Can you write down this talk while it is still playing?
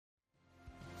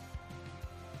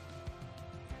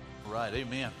Right,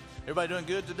 amen. Everybody doing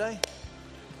good today?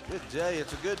 Good day.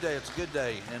 It's a good day. It's a good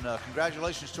day. And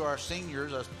congratulations to our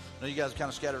seniors. I know you guys kind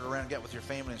of scattered around and got with your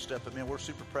family and stuff, but man, we're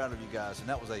super proud of you guys. And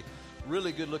that was a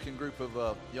really good-looking group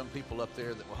of young people up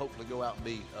there that will hopefully go out and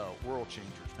be world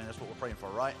changers. Man, that's what we're praying for,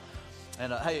 right?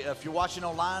 And hey, if you're watching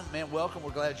online, man, welcome.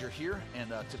 We're glad you're here.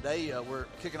 And today we're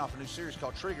kicking off a new series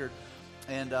called Triggered.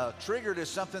 And Triggered is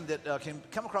something that can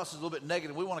come across as a little bit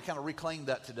negative. We want to kind of reclaim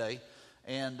that today.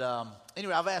 And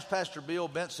anyway, I've asked Pastor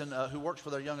Benson, who works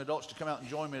with our young adults, to come out and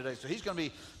join me today. So he's going to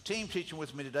be team teaching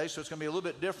with me today, so it's going to be a little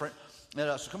bit different.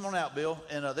 And, so come on out, Bill.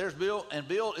 And there's Bill. And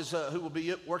Bill is who will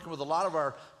be working with a lot of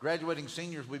our graduating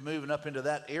seniors. We're moving up into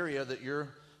that area that you're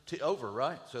over,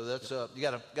 right? So that's you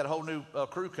got a whole new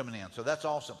crew coming in. So that's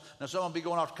awesome. Now some will be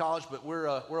going off to college, but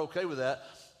we're okay with that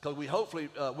because we're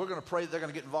going to pray that they're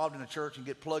going to get involved in the church and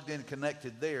get plugged in and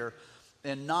connected there.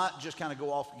 And not just kind of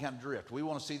go off and kind of drift. We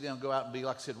want to see them go out and be,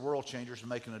 like I said, world changers and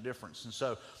making a difference. And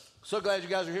so glad you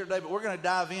guys are here today. But we're going to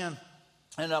dive in.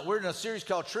 And we're in a series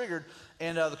called Triggered.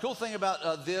 And the cool thing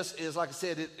about this is, like I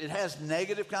said, it has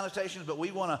negative connotations, but we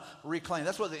want to reclaim.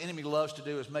 That's what the enemy loves to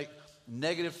do, is make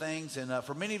negative things. And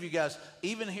for many of you guys,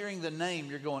 even hearing the name,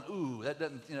 you're going, ooh, that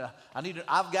doesn't,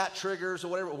 I've got triggers or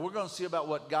whatever. We're going to see about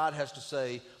what God has to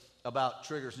say about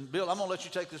triggers. And Bill, I'm going to let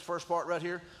you take this first part right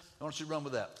here. I want you to run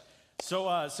with that.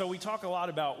 So we talk a lot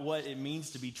about what it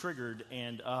means to be triggered,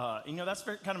 and that's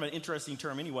kind of an interesting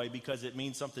term anyway, because it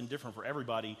means something different for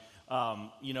everybody.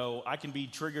 I can be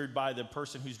triggered by the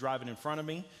person who's driving in front of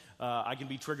me. I can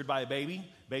be triggered by a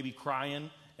baby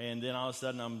crying, and then all of a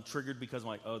sudden I'm triggered because I'm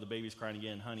like, oh, the baby's crying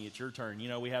again, honey, it's your turn.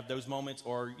 We have those moments,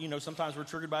 or sometimes we're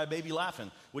triggered by a baby laughing,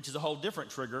 which is a whole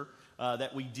different trigger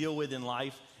that we deal with in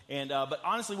life. And but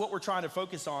honestly, what we're trying to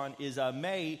focus on is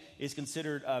May is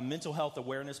considered Mental Health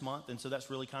Awareness Month, and so that's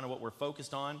really kind of what we're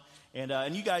focused on.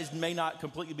 And you guys may not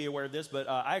completely be aware of this, but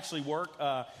I actually work.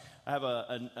 I have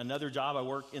another job. I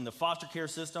work in the foster care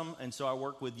system, and so I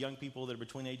work with young people that are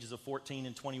between the ages of 14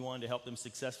 and 21 to help them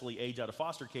successfully age out of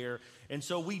foster care. And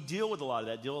so we deal with a lot of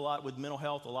that. Deal a lot with mental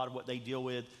health. A lot of what they deal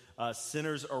with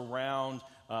centers around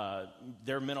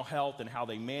their mental health and how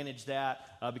they manage that,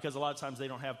 because a lot of times they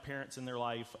don't have parents in their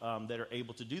life that are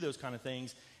able to do those kind of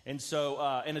things. And so,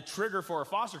 and a trigger for a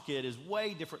foster kid is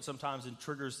way different sometimes than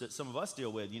triggers that some of us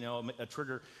deal with. A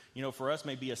trigger, for us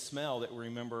may be a smell that we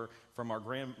remember from our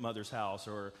grandmother's house,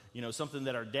 or, something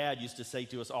that our dad used to say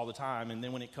to us all the time. And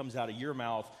then when it comes out of your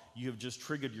mouth, you have just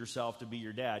triggered yourself to be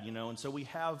your dad, And so we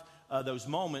have those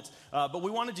moments. But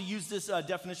we wanted to use this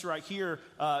definition right here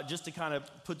just to kind of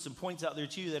put some points out there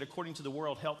to you, that according to the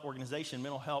World Health Organization,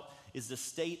 mental health is the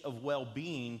state of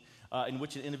well-being in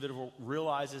which an individual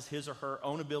realizes his or her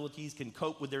own abilities, can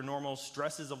cope with their normal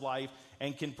stresses of life,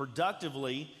 and can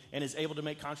productively and is able to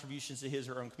make contributions to his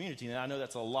or her own community. And I know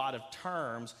that's a lot of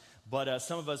terms, but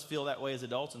some of us feel that way as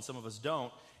adults and some of us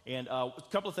don't. And a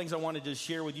couple of things I wanted to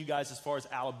share with you guys as far as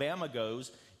Alabama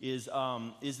goes is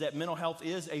that mental health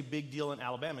is a big deal in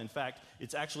Alabama. In fact,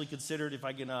 it's actually considered, if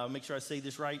I can make sure I say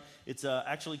this right, it's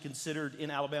actually considered in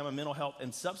Alabama, mental health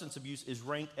and substance abuse is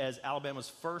ranked as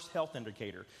Alabama's first health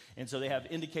indicator. And so they have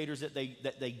indicators that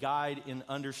they guide in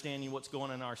understanding what's going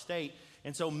on in our state.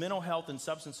 And so mental health and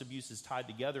substance abuse is tied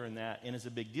together in that, and is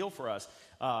a big deal for us.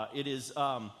 It is...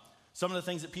 Some of the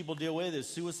things that people deal with is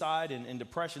suicide and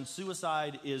depression.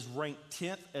 Suicide is ranked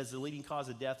 10th as the leading cause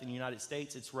of death in the United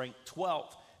States. It's ranked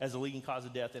 12th as the leading cause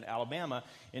of death in Alabama.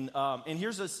 And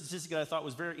here's a statistic that I thought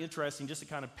was very interesting, just to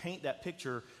kind of paint that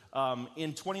picture.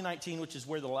 In 2019, which is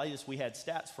where the latest we had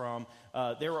stats from,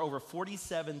 there were over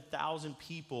 47,000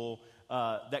 people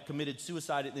that committed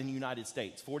suicide in the United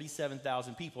States.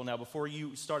 47,000 people. Now, before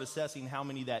you start assessing how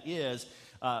many that is,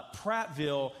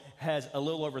 Prattville has a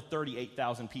little over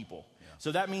 38,000 people. Yeah.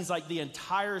 So that means like the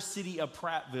entire city of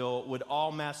Prattville would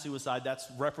all mass suicide. That's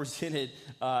represented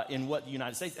in what the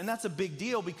United States. And that's a big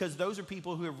deal, because those are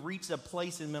people who have reached a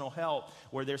place in mental health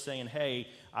where they're saying, hey,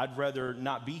 I'd rather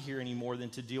not be here anymore than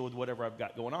to deal with whatever I've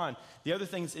got going on. The other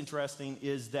thing that's interesting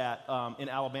is that in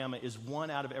Alabama is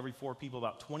 1 out of every 4 people,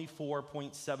 about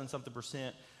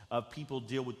 24.7% of people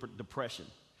deal with depression.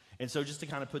 And so just to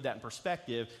kind of put that in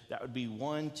perspective, that would be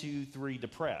 1, 2, 3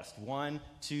 depressed. 1,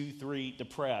 2, 3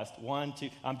 depressed. 1, 2.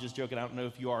 I'm just joking. I don't know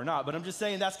if you are or not, but I'm just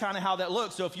saying that's kind of how that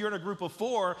looks. So if you're in a group of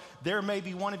 4, there may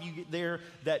be one of you there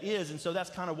that is. And so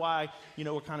that's kind of why,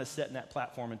 we're kind of setting that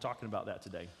platform and talking about that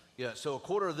today. Yeah, so a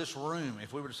quarter of this room,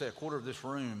 if we were to say a quarter of this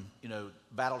room,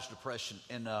 battles depression.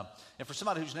 And for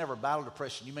somebody who's never battled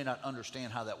depression, you may not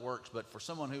understand how that works. But for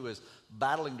someone who is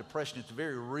battling depression, it's a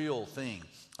very real thing.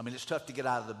 I mean, it's tough to get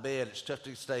out of the bed. It's tough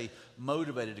to stay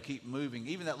motivated, to keep moving.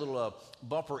 Even that little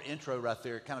bumper intro right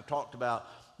there, it kind of talked about,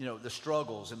 the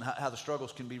struggles and how the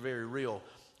struggles can be very real.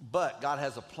 But God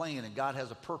has a plan and God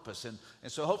has a purpose. And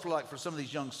so hopefully, like for some of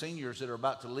these young seniors that are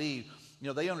about to leave,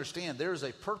 they understand there is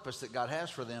a purpose that God has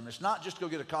for them. It's not just to go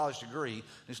get a college degree.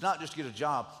 It's not just to get a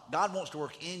job. God wants to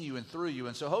work in you and through you.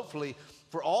 And so hopefully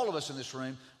for all of us in this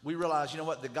room, we realize,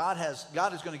 that God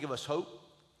is going to give us hope.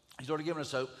 He's already given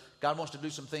us hope. God wants to do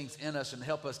some things in us and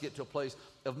help us get to a place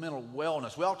of mental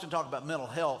wellness. We often talk about mental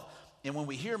health. And when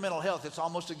we hear mental health, it's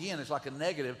almost, it's like a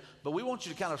negative. But we want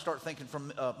you to kind of start thinking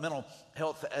from mental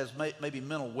health as maybe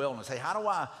mental wellness. Hey, how do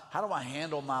I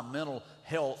handle my mental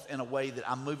health in a way that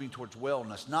I'm moving towards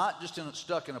wellness? Not just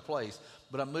stuck in a place,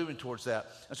 but I'm moving towards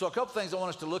that. And so a couple things I want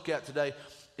us to look at today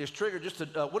is trigger.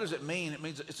 What does it mean? It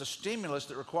means it's a stimulus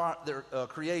that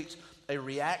creates a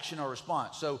reaction or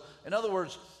response. So in other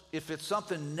words, if it's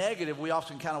something negative, we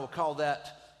often kind of will call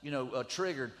that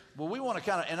triggered. Well, we want to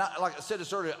kind of, like I said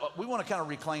this earlier, we want to kind of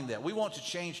reclaim that. We want to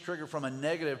change trigger from a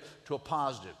negative to a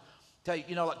positive. Tell you,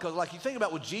 because like you think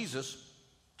about with Jesus,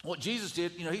 what Jesus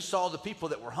did, he saw the people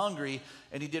that were hungry,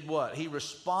 and he did what? He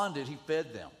responded. He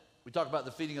fed them. We talked about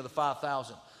the feeding of the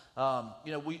 5,000.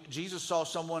 Jesus saw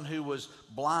someone who was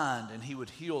blind, and he would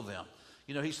heal them.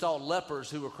 He saw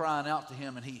lepers who were crying out to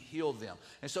him, and he healed them.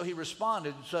 And so he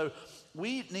responded. So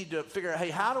we need to figure out, hey,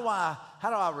 how do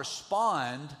I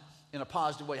respond in a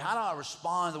positive way? How do I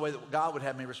respond the way that God would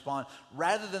have me respond,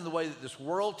 rather than the way that this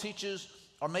world teaches,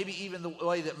 or maybe even the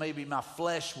way that maybe my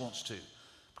flesh wants to?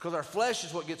 Because our flesh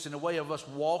is what gets in the way of us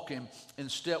walking in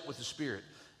step with the Spirit.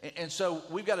 And so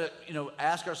we've got to,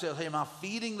 ask ourselves, hey, am I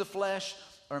feeding the flesh,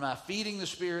 or am I feeding the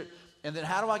Spirit? And then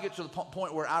how do I get to the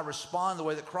point where I respond the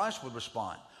way that Christ would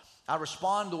respond? I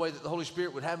respond the way that the Holy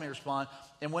Spirit would have me respond.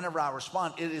 And whenever I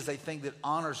respond, it is a thing that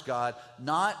honors God,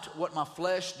 not what my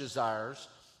flesh desires,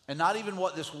 and not even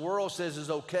what this world says is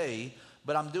okay,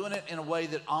 but I'm doing it in a way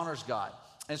that honors God.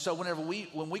 And so when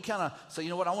we kind of say,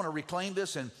 I want to reclaim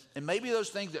this, and maybe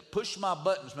those things that push my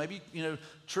buttons, maybe,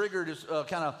 triggered is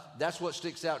that's what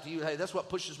sticks out to you. Hey, that's what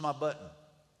pushes my button.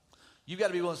 You've got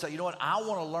to be willing to say, I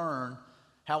want to learn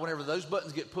how whenever those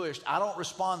buttons get pushed, I don't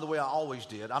respond the way I always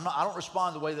did. I don't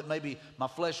respond the way that maybe my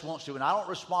flesh wants to, and I don't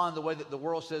respond the way that the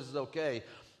world says is okay,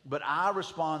 but I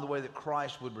respond the way that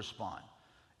Christ would respond.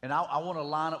 And I want to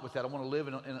line up with that. I want to live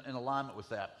in alignment with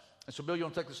that. And so, Bill, you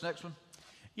want to take this next one?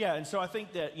 Yeah, and so I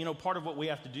think that, part of what we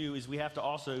have to do is we have to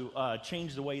also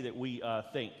change the way that we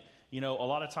think. A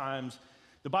lot of times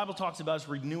the Bible talks about us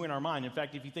renewing our mind. In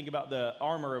fact, if you think about the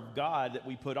armor of God that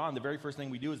we put on, the very first thing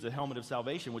we do is the helmet of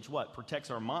salvation, which protects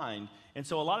our mind. And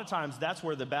so a lot of times that's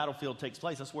where the battlefield takes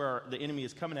place. That's where the enemy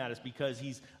is coming at us, because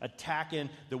he's attacking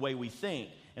the way we think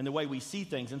and the way we see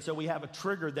things. And so we have a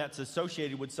trigger that's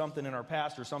associated with something in our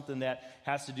past, or something that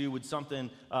has to do with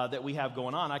something that we have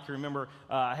going on. I can remember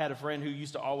I had a friend who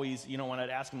used to always, when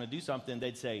I'd ask him to do something,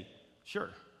 they'd say,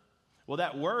 sure. Well,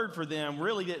 that word for them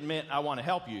really didn't mean I want to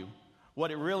help you. What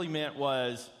it really meant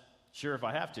was, sure, if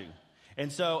I have to.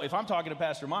 And so if I'm talking to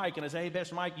Pastor Mike and I say, hey,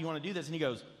 Pastor Mike, you want to do this? And he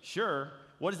goes, sure.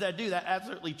 What does that do? That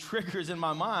absolutely triggers in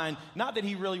my mind, not that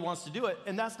he really wants to do it,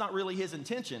 and that's not really his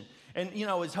intention. And,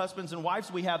 as husbands and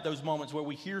wives, we have those moments where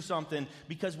we hear something,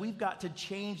 because we've got to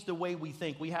change the way we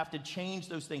think. We have to change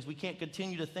those things. We can't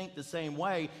continue to think the same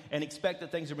way and expect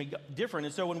that things are going to be different.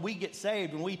 And so when we get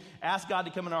saved, when we ask God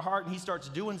to come in our heart and he starts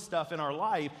doing stuff in our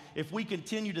life, if we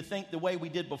continue to think the way we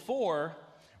did before,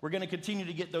 we're going to continue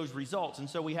to get those results. And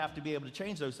so we have to be able to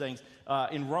change those things.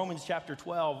 In Romans chapter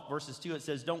 12, verses 2, it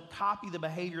says, don't copy the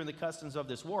behavior and the customs of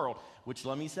this world, which,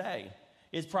 let me say,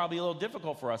 is probably a little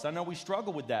difficult for us. I know we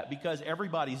struggle with that because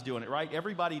everybody's doing it, right?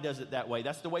 Everybody does it that way.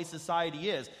 That's the way society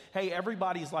is. Hey,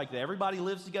 everybody's like that. Everybody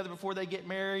lives together before they get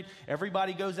married.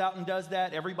 Everybody goes out and does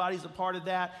that. Everybody's a part of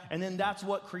that. And then that's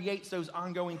what creates those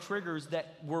ongoing triggers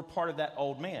that were part of that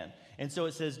old man. And so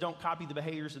it says, don't copy the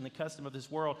behaviors and the custom of this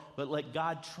world, but let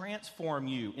God transform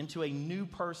you into a new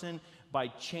person by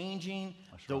changing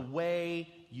the way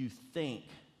you think.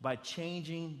 By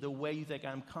changing the way you think.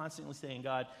 I'm constantly saying,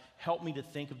 God, help me to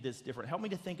think of this different. Help me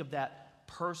to think of that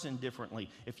person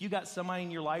differently. If you got somebody in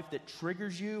your life that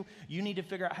triggers you, you need to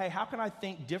figure out, hey, how can I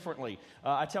think differently?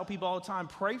 I tell people all the time,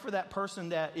 pray for that person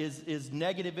that is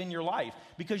negative in your life,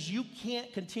 because you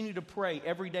can't continue to pray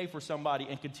every day for somebody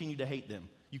and continue to hate them.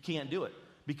 You can't do it,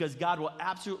 because God will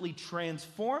absolutely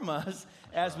transform us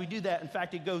as we do that. In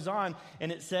fact, it goes on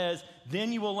and it says,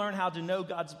 then you will learn how to know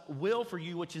God's will for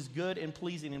you, which is good and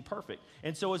pleasing and perfect.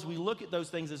 And so as we look at those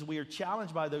things, as we are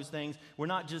challenged by those things, we're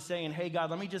not just saying, hey, God,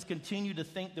 let me just continue to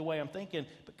think the way I'm thinking,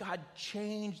 but God,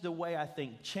 change the way I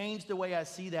think, change the way I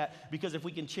see that, because if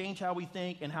we can change how we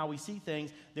think and how we see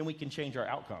things, then we can change our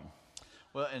outcome.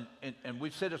 Well, and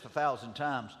we've said this 1,000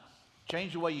 times,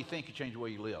 change the way you think, you change the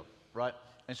way you live, right?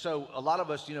 And so a lot of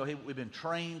us, we've been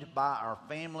trained by our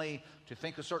family to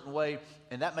think a certain way,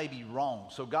 and that may be wrong.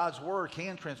 So God's word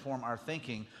can transform our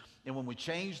thinking, and when we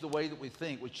change the way that we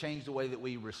think, we change the way that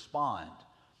we respond.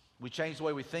 We change the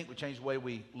way we think, we change the way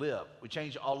we live. We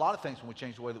change a lot of things when we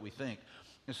change the way that we think.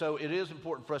 And so it is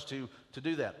important for us to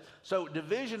do that. So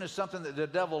division is something that the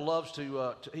devil loves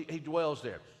he dwells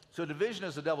there. So division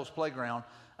is the devil's playground.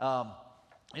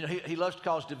 He loves to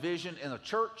cause division in a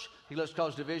church. He loves to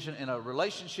cause division in a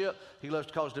relationship. He loves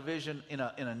to cause division in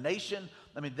a nation.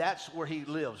 I mean, that's where he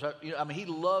lives. He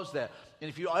loves that. And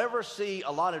if you ever see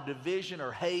a lot of division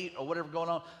or hate or whatever going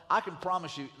on, I can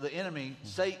promise you the enemy,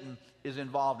 Satan, is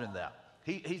involved in that.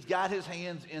 He's got his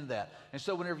hands in that. And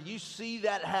so whenever you see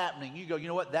that happening, you go, you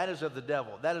know what? That is of the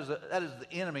devil. That is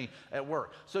the enemy at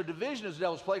work. So division is the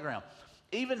devil's playground.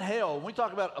 Even hell, when we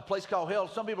talk about a place called hell,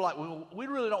 some people are like, well, we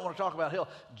really don't want to talk about hell.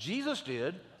 Jesus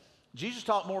did. Jesus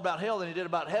talked more about hell than he did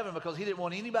about heaven because he didn't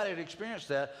want anybody to experience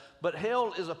that. But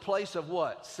hell is a place of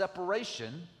what?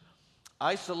 Separation,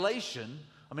 isolation.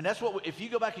 I mean, that's what, if you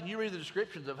go back and you read the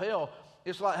descriptions of hell,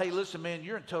 it's like, hey, listen, man,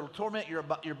 you're in total torment.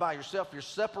 You're by yourself. You're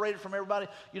separated from everybody.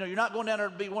 You're not going down there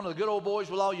to be one of the good old boys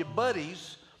with all your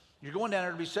buddies. You're going down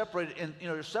there to be separated, and,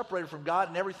 you're separated from God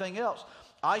and everything else.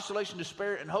 Isolation,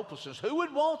 despair, and hopelessness. Who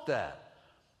would want that?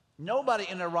 Nobody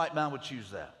in their right mind would choose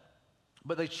that.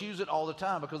 But they choose it all the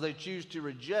time because they choose to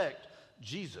reject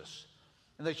Jesus.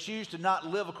 And they choose to not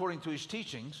live according to his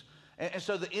teachings. And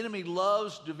so the enemy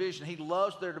loves division. He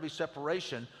loves there to be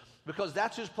separation because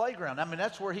that's his playground. I mean,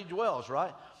 that's where he dwells,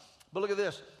 right? But look at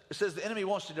this. It says the enemy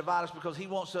wants to divide us because he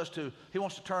wants to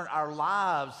turn our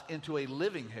lives into a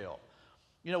living hell.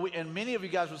 And many of you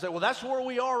guys would say, well, that's where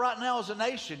we are right now as a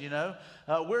nation,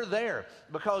 We're there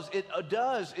because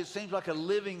it seems like a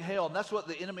living hell. And that's what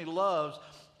the enemy loves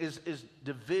is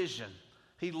division.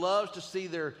 He loves to see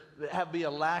there be a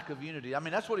lack of unity. I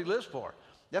mean, that's what he lives for.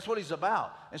 That's what he's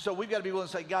about. And so we've got to be willing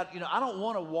to say, God, I don't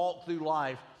want to walk through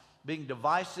life being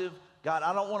divisive. God,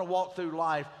 I don't want to walk through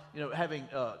life, having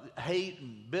hate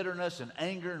and bitterness and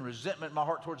anger and resentment in my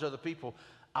heart towards other people.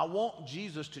 I want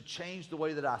Jesus to change the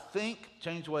way that I think,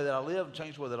 change the way that I live, and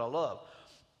change the way that I love.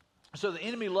 So the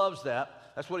enemy loves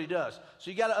that. That's what he does.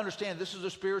 So you got to understand this is a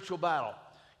spiritual battle.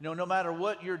 No matter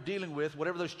what you're dealing with,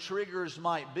 whatever those triggers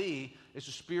might be, it's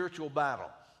a spiritual battle.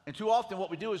 And too often what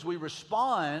we do is we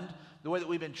respond the way that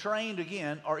we've been trained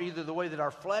again, or either the way that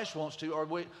our flesh wants to, or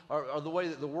the way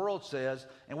that the world says.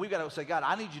 And we've got to say, God,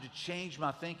 I need you to change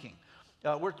my thinking.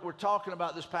 We're talking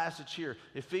about this passage here,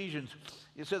 Ephesians.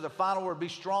 It says the final word, be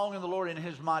strong in the Lord and in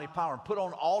his mighty power. And put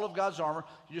on all of God's armor.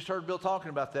 You just heard Bill talking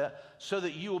about that. So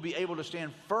that you will be able to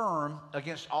stand firm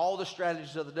against all the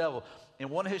strategies of the devil. And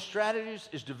one of his strategies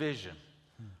is division.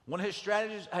 One of his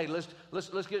strategies, hey,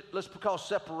 let's cause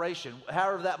separation,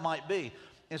 however that might be.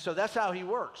 And so that's how he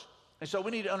works. And so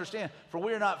we need to understand, for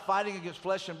we are not fighting against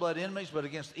flesh and blood enemies, but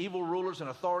against evil rulers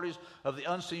and authorities of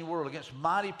the unseen world, against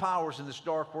mighty powers in this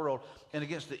dark world, and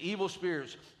against the evil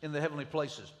spirits in the heavenly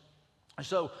places. And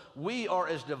so we are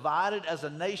as divided as a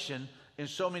nation in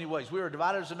so many ways. We are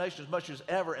divided as a nation as much as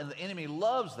ever, and the enemy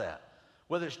loves that.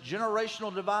 Whether it's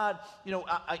generational divide,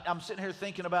 I'm sitting here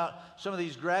thinking about some of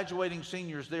these graduating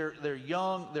seniors. They're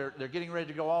young, they're getting ready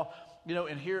to go off.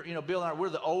 And here, Bill and I, we're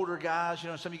the older guys.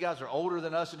 Some of you guys are older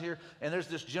than us in here, and there's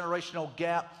this generational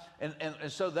gap.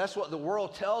 And so that's what the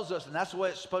world tells us, and that's the way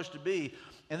it's supposed to be.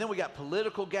 And then we got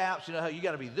political gaps. How you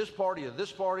got to be this party or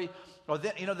this party. Or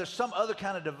then, there's some other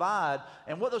kind of divide.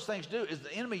 And what those things do is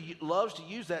the enemy loves to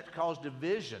use that to cause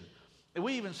division. And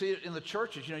we even see it in the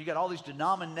churches. You got all these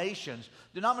denominations.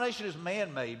 Denomination is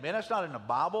man-made, man. That's not in the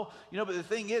Bible. But the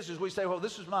thing is we say, well,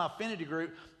 this is my affinity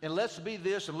group, and let's be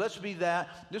this, and let's be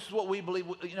that. This is what we believe.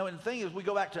 And the thing is we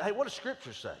go back to, hey, what does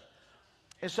Scripture say?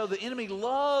 And so the enemy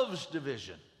loves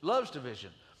division.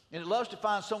 And it loves to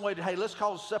find some way to, hey, let's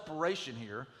cause separation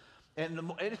here.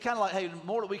 And it's kind of like, hey, the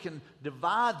more that we can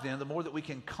divide them, the more that we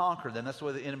can conquer them. That's the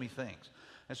way the enemy thinks.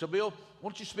 And so, Bill, why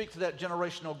don't you speak to that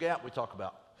generational gap we talk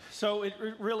about? So it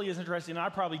really is interesting. I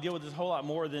probably deal with this a whole lot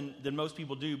more than most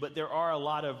people do, but there are a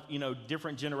lot of,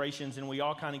 different generations, and we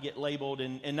all kind of get labeled,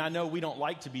 and I know we don't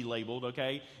like to be labeled,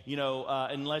 okay?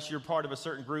 Unless you're part of a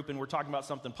certain group and we're talking about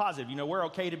something positive. We're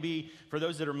okay to be, for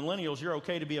those that are millennials, you're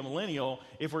okay to be a millennial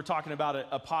if we're talking about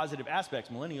a positive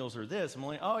aspect. Millennials are this,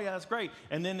 oh yeah, that's great.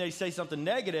 And then they say something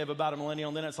negative about a millennial,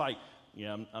 and then it's like,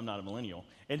 yeah, I'm not a millennial.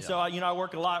 And so, I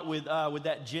work a lot with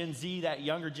that Gen Z, that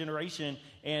younger generation.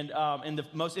 And the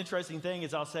most interesting thing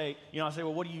is I'll say,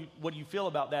 well, what do you feel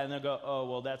about that? And they'll go, oh,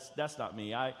 well, that's not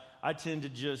me. I tend to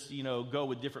just, go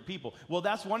with different people. Well,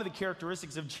 that's one of the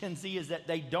characteristics of Gen Z is that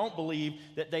they don't believe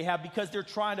that they have, because they're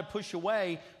trying to push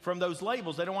away from those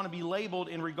labels. They don't want to be labeled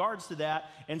in regards to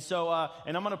that. And so,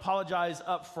 and I'm going to apologize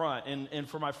up front. And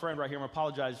for my friend right here, I'm going to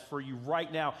apologize for you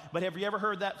right now. But have you ever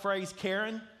heard that phrase,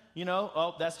 Karen?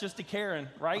 Oh, that's just a Karen,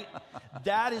 right?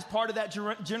 That is part of that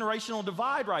generational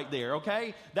divide right there,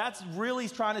 okay? That's really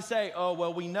trying to say, oh,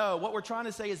 well, we know. What we're trying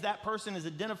to say is that person is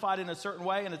identified in a certain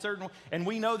way, and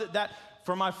we know that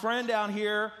for my friend down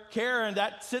here, Karen,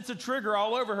 that sits a trigger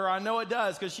all over her. I know it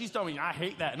does, because she's told me, I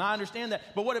hate that, and I understand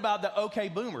that. But what about the okay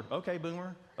boomer? Okay,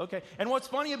 boomer, okay. And what's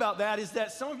funny about that is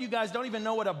that some of you guys don't even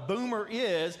know what a boomer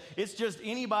is. It's just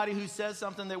anybody who says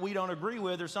something that we don't agree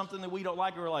with or something that we don't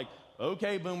like, or we're like,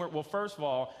 okay, boomer. Well, first of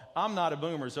all, I'm not a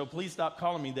boomer, so please stop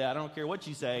calling me that. I don't care what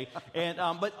you say. And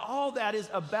but all that is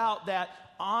about that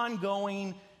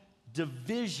ongoing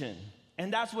division.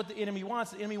 And that's what the enemy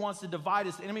wants. The enemy wants to divide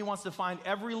us. The enemy wants to find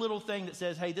every little thing that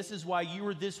says, hey, this is why you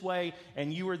were this way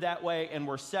and you were that way, and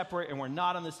we're separate and we're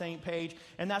not on the same page.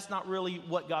 And that's not really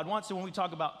what God wants. So when we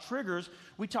talk about triggers,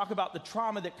 we talk about the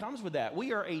trauma that comes with that.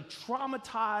 We are a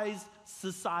traumatized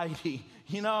society,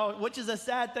 which is a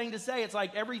sad thing to say. It's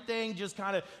like everything just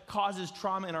kind of causes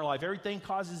trauma in our life. Everything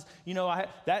causes,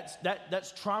 that's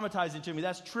traumatizing to me.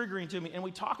 That's triggering to me. And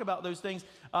we talk about those things.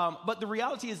 But the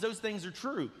reality is those things are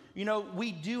true.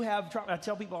 We do have trauma. I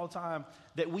tell people all the time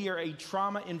that we are a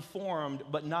trauma-informed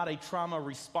but not a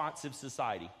trauma-responsive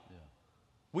society. Yeah.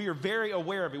 We are very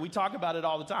aware of it. We talk about it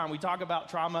all the time. We talk about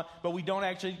trauma, but we don't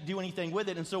actually do anything with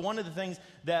it. And so one of the things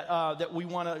that we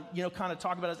want to kind of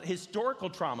talk about is historical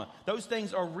trauma. Those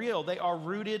things are real. They are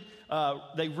rooted.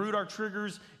 They root our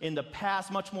triggers in the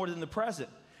past much more than the present.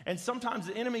 And sometimes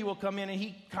the enemy will come in and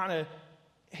he kind of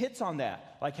hits on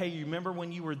that. Like, hey, you remember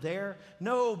when you were there?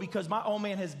 No, because my old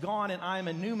man has gone and I am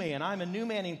a new man. I'm a new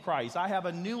man in Christ. I have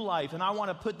a new life, and I want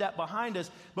to put that behind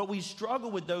us. But we struggle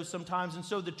with those sometimes. And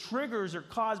so the triggers are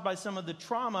caused by some of the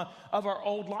trauma of our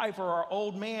old life or our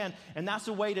old man. And that's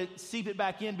a way to seep it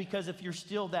back in, because if you're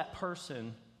still that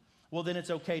person, well, then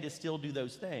it's okay to still do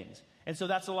those things. And so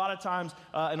that's a lot of times,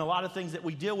 and a lot of things that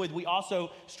we deal with. We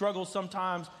also struggle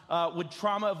sometimes with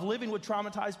trauma of living with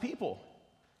traumatized people.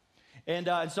 And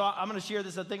so I'm going to share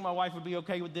this. I think my wife would be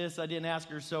okay with this. I didn't ask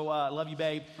her, so love you,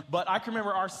 babe. But I can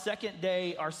remember our second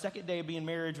day of being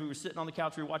married. We were sitting on the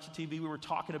couch, we were watching TV, we were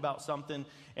talking about something,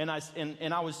 and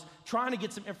I was trying to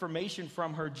get some information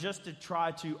from her just to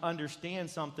try to understand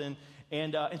something.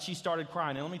 And she started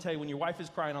crying. And let me tell you, when your wife is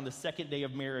crying on the second day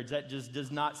of marriage, that just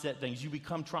does not set things. You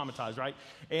become traumatized, right?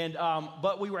 And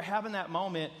but we were having that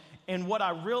moment, and what I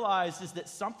realized is that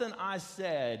something I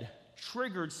said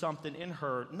triggered something in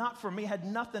her, not for me, had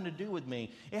nothing to do with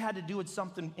me. It had to do with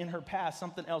something in her past,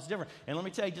 something else different. And let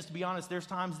me tell you, just to be honest, there's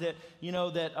times that,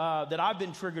 that I've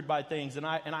been triggered by things, and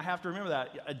I have to remember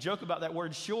that. I joke about that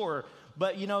word, sure,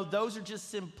 but, those are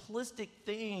just simplistic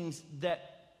things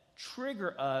that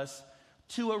trigger us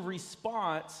to a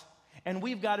response. And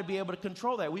we've got to be able to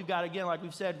control that. We've got to, again, like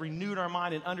we've said, renewed our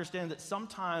mind and understand that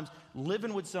sometimes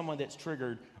living with someone that's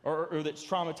triggered or that's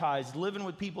traumatized, living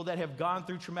with people that have gone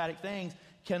through traumatic things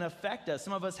can affect us.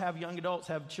 Some of us have young adults,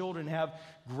 have children, have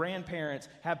grandparents,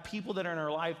 have people that are in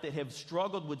our life that have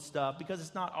struggled with stuff, because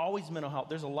it's not always mental health.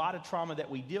 There's a lot of trauma that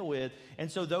we deal with.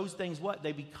 And so those things,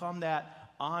 they become that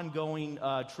ongoing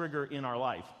trigger in our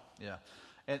life. Yeah.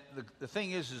 And the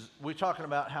thing is we're talking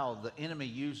about how the enemy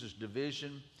uses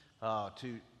division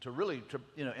to really,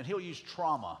 and he'll use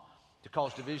trauma to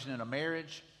cause division in a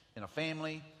marriage, in a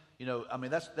family.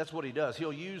 That's what he does.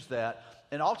 He'll use that.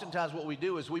 And oftentimes what we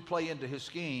do is we play into his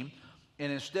scheme,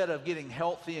 and instead of getting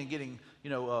healthy and getting,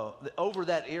 over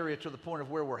that area to the point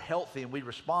of where we're healthy and we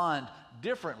respond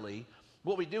differently,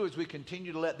 what we do is we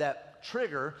continue to let that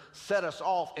trigger set us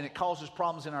off, and it causes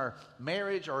problems in our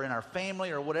marriage or in our family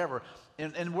or whatever.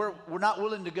 And we're not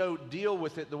willing to go deal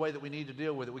with it the way that we need to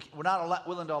deal with it. We're not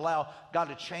willing to allow God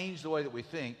to change the way that we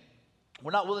think.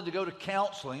 We're not willing to go to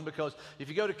counseling because if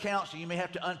you go to counseling, you may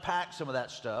have to unpack some of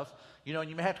that stuff. And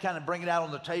you may have to kind of bring it out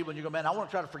on the table and you go, man, I want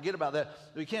to try to forget about that.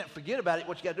 But you can't forget about it.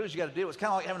 What you got to do is you got to deal with it. It's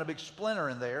kind of like having a big splinter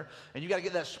in there. And you got to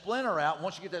get that splinter out.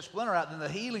 Once you get that splinter out, then the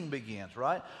healing begins,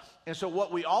 right? And so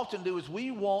what we often do is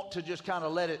we want to just kind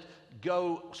of let it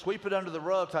go, sweep it under the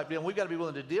rug type deal. And we've got to be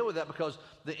willing to deal with that because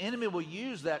the enemy will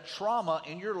use that trauma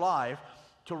in your life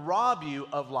to rob you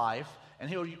of life. And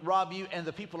he'll rob you and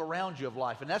the people around you of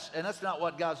life. And that's not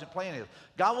what God's plan is.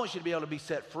 God wants you to be able to be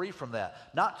set free from that.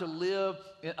 Not to live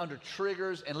under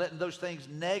triggers and letting those things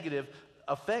negative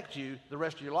affect you the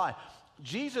rest of your life.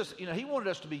 Jesus, he wanted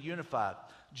us to be unified.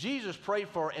 Jesus prayed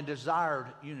for and desired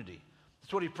unity.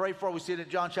 That's what he prayed for. We see it in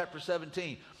John chapter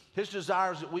 17. His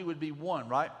desire is that we would be one,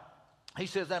 right? He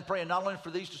says, I'm praying not only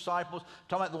for these disciples,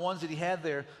 talking about the ones that he had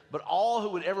there, but all who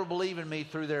would ever believe in me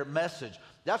through their message.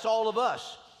 That's all of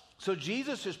us. So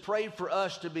Jesus has prayed for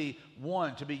us to be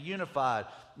one, to be unified,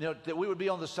 that we would be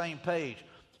on the same page.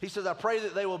 He says, I pray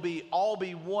that they will all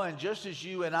be one, just as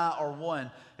you and I are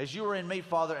one, as you are in me,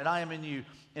 Father, and I am in you.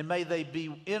 And may they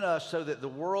be in us so that the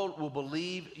world will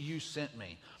believe you sent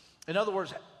me. In other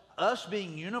words, us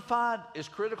being unified is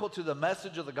critical to the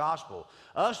message of the gospel.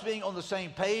 Us being on the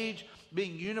same page,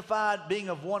 being unified, being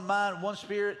of one mind, one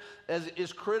spirit,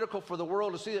 is critical for the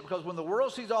world to see that. Because when the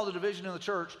world sees all the division in the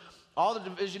church, all the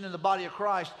division in the body of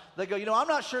Christ, they go, I'm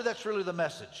not sure that's really the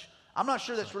message. I'm not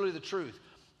sure that's really the truth.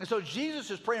 And so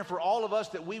Jesus is praying for all of us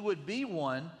that we would be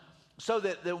one so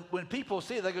that when people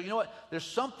see it, they go, you know what? There's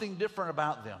something different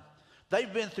about them.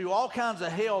 They've been through all kinds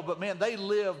of hell, but man, they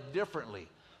live differently.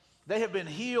 They have been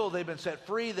healed. They've been set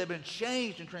free. They've been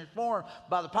changed and transformed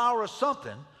by the power of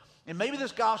something. And maybe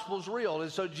this gospel is real.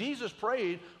 And so Jesus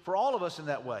prayed for all of us in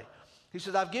that way. He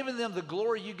says, I've given them the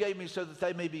glory you gave me so that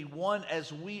they may be one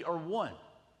as we are one.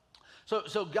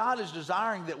 So God is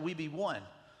desiring that we be one.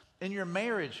 In your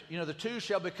marriage, the two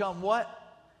shall become what?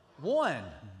 One.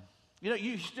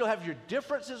 You still have your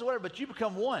differences or whatever, but you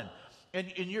become one.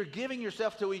 And you're giving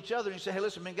yourself to each other. And you say, hey,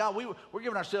 listen, man, God, we're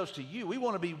giving ourselves to you. We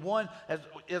want to be one as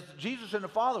Jesus and the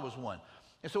Father was one.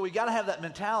 And so we got to have that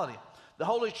mentality. The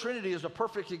Holy Trinity is a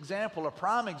perfect example, a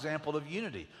prime example of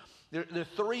unity. They're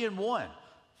three in one.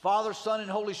 Father, Son, and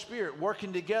Holy Spirit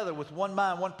working together with one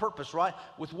mind, one purpose, right?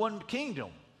 With one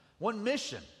kingdom, one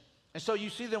mission. And so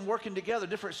you see them working together,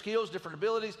 different skills, different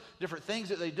abilities, different things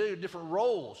that they do, different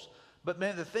roles. But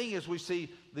man, the thing is we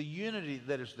see the unity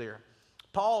that is there.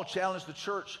 Paul challenged the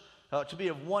church to be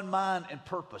of one mind and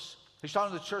purpose. He's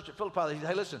talking to the church at Philippi. He said,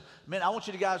 hey, listen, man, I want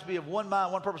you guys to be of one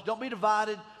mind, one purpose. Don't be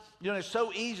divided. It's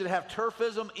so easy to have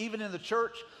turfism, even in the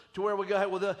church, to where we go, hey,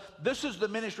 well, this is the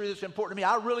ministry that's important to me.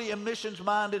 I really am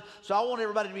missions-minded, so I want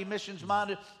everybody to be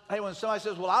missions-minded. Hey, when somebody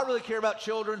says, well, I really care about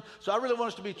children, so I really want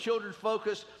us to be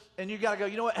children-focused, and you got to go,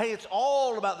 you know what? Hey, it's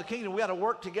all about the kingdom. We got to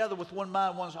work together with one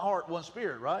mind, one heart, one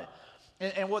spirit, right?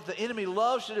 And what the enemy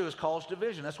loves to do is cause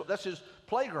division. That's his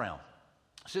playground.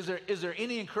 Says, is there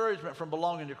any encouragement from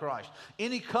belonging to Christ?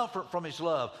 Any comfort from his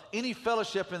love? Any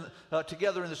fellowship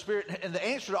together in the Spirit? And the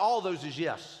answer to all those is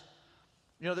yes.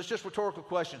 There's just rhetorical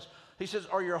questions. He says,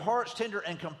 are your hearts tender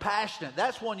and compassionate?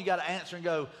 That's one you got to answer and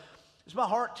go, is my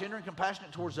heart tender and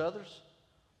compassionate towards others?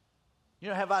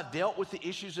 Have I dealt with the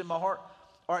issues in my heart?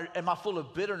 Or am I full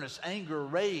of bitterness, anger,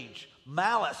 rage,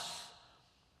 malice?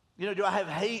 Do I have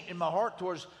hate in my heart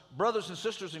towards brothers and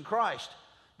sisters in Christ?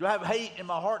 Do I have hate in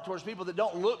my heart towards people that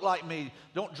don't look like me,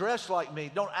 don't dress like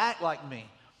me, don't act like me?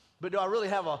 But do I really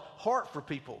have a heart for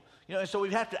people? And so we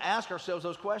have to ask ourselves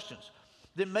those questions.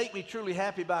 Then make me truly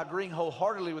happy by agreeing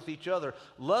wholeheartedly with each other,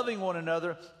 loving one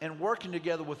another, and working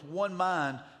together with one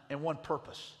mind and one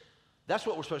purpose. That's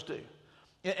what we're supposed to do.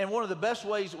 And one of the best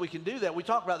ways that we can do that, we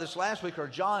talked about this last week, or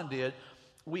John did,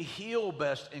 we heal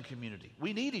best in community.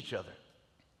 We need each other.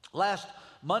 Last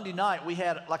Monday night, we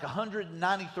had like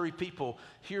 193 people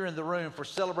here in the room for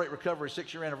Celebrate Recovery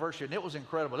 6-year anniversary, and it was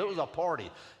incredible. It was a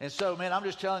party. And so, man, I'm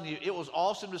just telling you, it was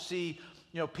awesome to see,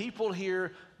 people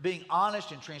here being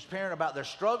honest and transparent about their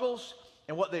struggles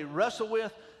and what they wrestle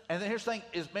with. And then here's the thing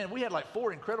is, man, we had like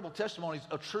 4 incredible testimonies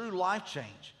of true life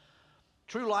change.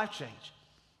 True life change.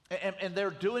 And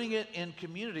they're doing it in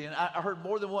community. And I heard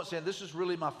more than once saying, this is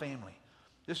really my family.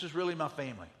 This is really my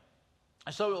family.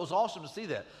 And so it was awesome to see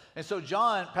that. And so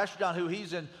Pastor John, who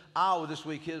he's in Iowa this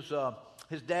week,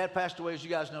 his dad passed away, as you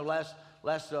guys know,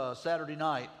 last Saturday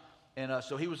night. And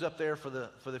so he was up there for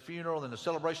the funeral and the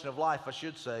celebration of life, I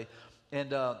should say.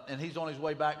 And he's on his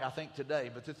way back, I think,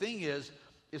 today. But the thing is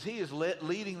he is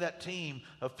leading that team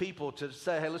of people to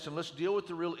say, hey, listen, let's deal with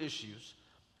the real issues.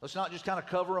 Let's not just kind of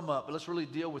cover them up, but let's really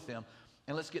deal with them.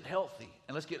 And let's get healthy,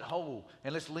 and let's get whole,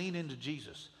 and let's lean into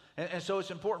Jesus. And so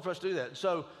it's important for us to do that. And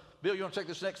so Bill, you want to take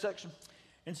this next section?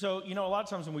 And so, a lot of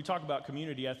times when we talk about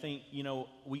community, I think,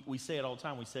 we say it all the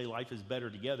time. We say life is better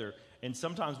together. And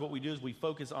sometimes what we do is we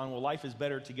focus on, well, life is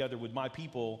better together with my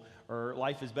people, or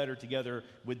life is better together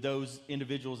with those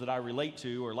individuals that I relate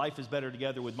to, or life is better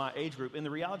together with my age group. And the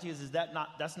reality is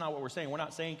that's not what we're saying. We're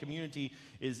not saying community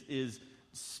is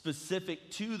specific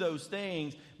to those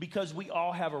things, because we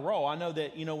all have a role. I know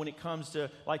that, when it comes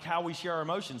to like how we share our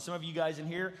emotions, some of you guys in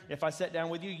here, if I sat down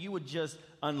with you, you would just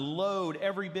unload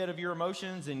every bit of your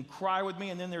emotions and cry with me.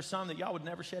 And then there's some that y'all would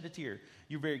never shed a tear.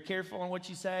 You're very careful on what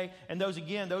you say. And those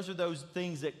are those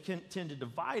things that can tend to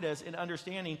divide us in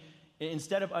understanding,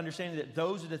 instead of understanding that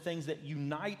those are the things that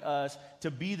unite us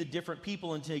to be the different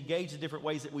people and to engage the different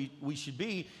ways that we should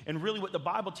be. And really what the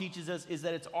Bible teaches us is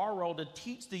that it's our role to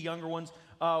teach the younger ones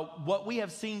what we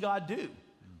have seen God do.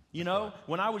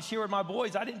 When I would share with my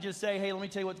boys, I didn't just say, hey, let me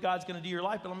tell you what God's going to do in your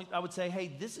life, but I would say, hey,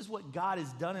 this is what God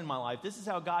has done in my life. This is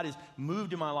how God has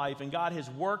moved in my life, and God has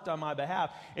worked on my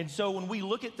behalf. And so when we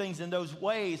look at things in those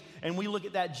ways, and we look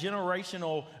at that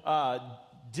generational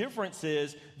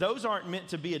differences, those aren't meant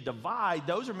to be a divide.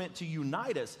 Those are meant to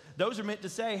unite us. Those are meant to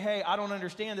say, hey, I don't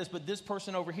understand this, but this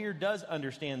person over here does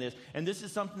understand this, and this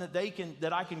is something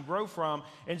that I can grow from.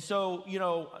 And so,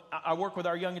 I work with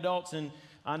our young adults, and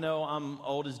I know I'm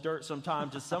old as dirt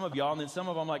sometimes to some of y'all, and then some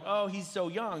of them like, oh, he's so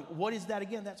young. What is that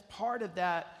again? That's part of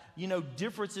that,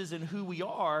 differences in who we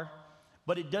are,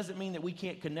 but it doesn't mean that we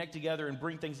can't connect together and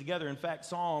bring things together. In fact,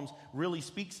 Psalms really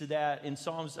speaks to that. In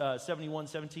Psalms 71,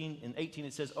 17, and 18,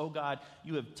 it says, oh God,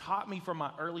 you have taught me from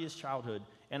my earliest childhood,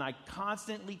 and I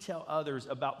constantly tell others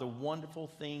about the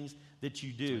wonderful things that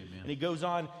you do. Amen. And it goes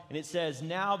on, and it says,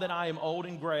 now that I am old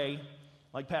and gray,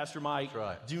 like Pastor Mike,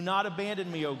 right, do not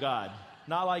abandon me, O God.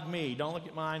 Not like me. Don't look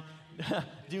at mine.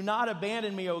 Do not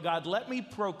abandon me, O God. Let me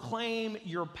proclaim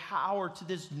your power to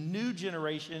this new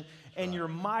generation and your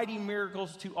mighty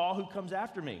miracles to all who comes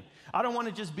after me. I don't want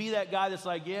to just be that guy that's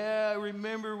like, yeah,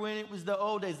 remember when it was the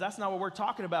old days. That's not what we're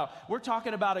talking about. We're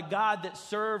talking about a God that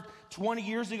served 20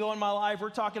 years ago in my life. We're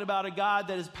talking about a God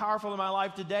that is powerful in my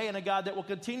life today, and a God that will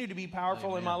continue to be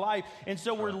powerful in my life. And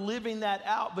so we're living that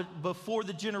out, but before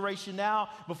the generation now,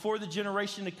 before the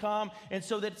generation to come. And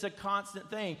so that it's a constant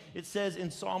thing. It says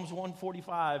in Psalms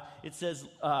 145, it says,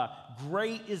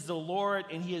 great is the Lord,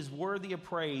 and he is worthy of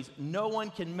praise. No one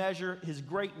can measure his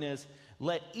greatness.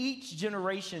 Let each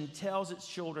generation tells its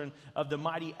children of the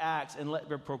mighty acts, and let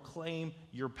them proclaim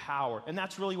your power. And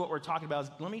that's really what we're talking about.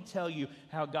 Is let me tell you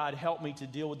how God helped me to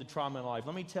deal with the trauma in my life.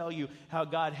 Let me tell you how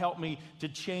God helped me to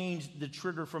change the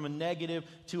trigger from a negative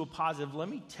to a positive. Let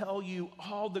me tell you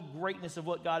all the greatness of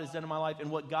what God has done in my life and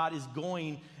what God is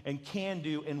going and can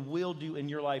do and will do in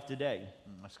your life today.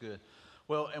 That's good.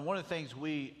 Well, and one of the things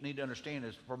we need to understand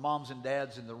is for moms and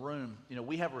dads in the room,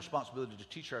 we have a responsibility to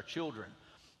teach our children.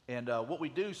 And what we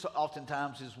do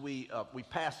oftentimes is we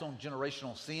pass on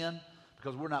generational sin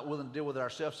because we're not willing to deal with it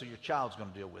ourselves, so your child's going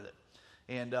to deal with it.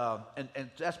 And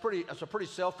that's a pretty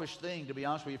selfish thing, to be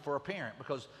honest with you, for a parent,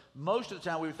 because most of the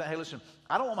time we would think, hey, listen,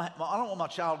 I don't want my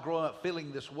child growing up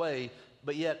feeling this way,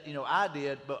 but yet I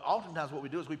did. But oftentimes what we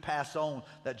do is we pass on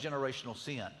that generational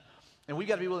sin, and we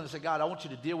got to be willing to say, God, I want you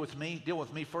to deal with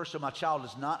me first, so my child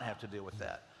does not have to deal with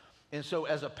that. And so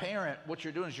as a parent, what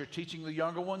you're doing is you're teaching the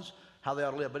younger ones how they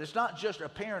ought to live. But it's not just a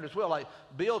parent as well. Like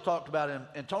Bill talked about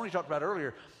and Tony talked about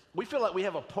earlier, we feel like we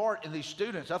have a part in these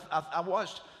students. I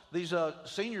watched these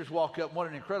seniors walk up. What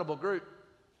an incredible group.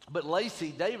 But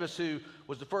Lacey Davis, who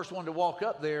was the first one to walk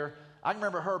up there, I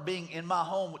remember her being in my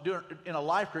home in a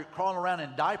life group, crawling around in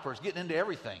diapers, getting into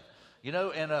everything.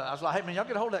 And I was like, hey, man, y'all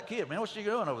get a hold of that kid. Man, what's she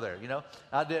doing over there?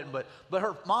 I didn't. But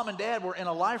her mom and dad were in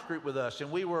a life group with us,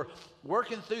 and we were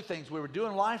working through things. We were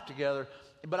doing life together.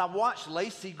 But I watched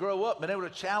Lacey grow up, been able to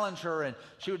challenge her, and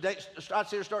she would I'd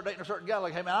see her start dating a certain guy.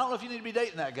 Like, hey, man, I don't know if you need to be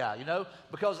dating that guy,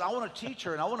 because I want to teach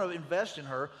her and I want to invest in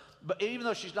her. But even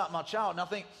though she's not my child, and I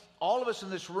think all of us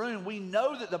in this room, we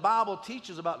know that the Bible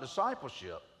teaches about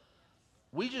discipleship.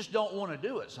 We just don't want to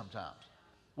do it sometimes.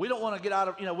 We don't want to get out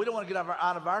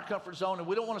of our comfort zone, and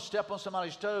we don't want to step on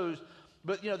somebody's toes.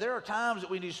 But, there are times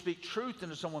that we need to speak truth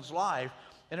into someone's life.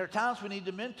 And there are times we need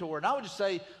to mentor. And I would just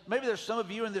say, maybe there's some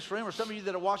of you in this room or some of you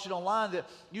that are watching online that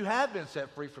you have been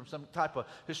set free from some type of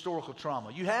historical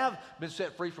trauma. You have been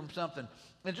set free from something.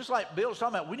 And just like Bill was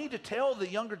talking about, we need to tell the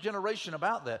younger generation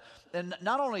about that. And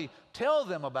not only tell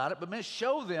them about it, but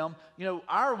show them,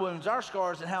 our wounds, our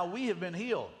scars, and how we have been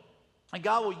healed. And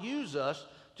God will use us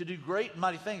to do great and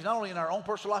mighty things, not only in our own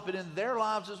personal life, but in their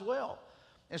lives as well.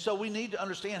 And so we need to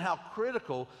understand how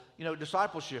critical,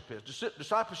 discipleship is.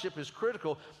 Discipleship is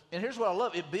critical. And here's what I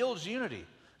love. It builds unity.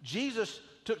 Jesus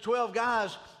took 12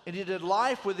 guys and he did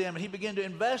life with them, and he began to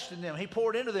invest in them. He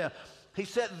poured into them. He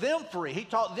set them free. He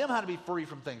taught them how to be free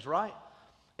from things, right?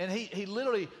 And he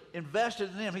literally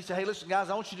invested in them. He said, hey, listen, guys,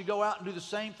 I want you to go out and do the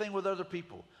same thing with other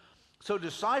people. So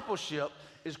discipleship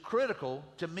is critical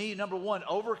to me, number one,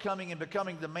 overcoming and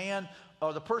becoming the man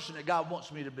or the person that God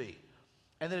wants me to be.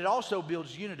 And then it also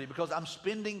builds unity because I'm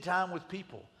spending time with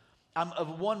people. I'm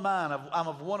of one mind. I'm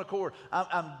of one accord.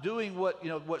 I'm doing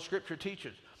what Scripture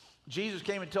teaches. Jesus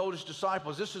came and told his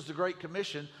disciples, this is the Great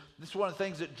Commission. This is one of the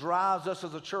things that drives us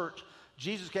as a church.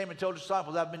 Jesus came and told his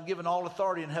disciples, I've been given all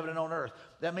authority in heaven and on earth.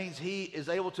 That means he is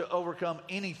able to overcome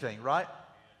anything, right?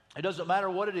 It doesn't matter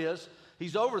what it is.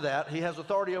 He's over that. He has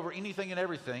authority over anything and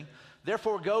everything.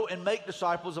 Therefore, go and make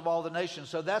disciples of all the nations.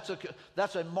 So that's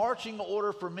a marching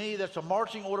order for me. That's a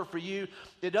marching order for you.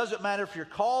 It doesn't matter if you're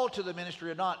called to the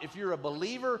ministry or not. If you're a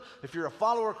believer, if you're a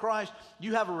follower of Christ,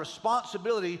 you have a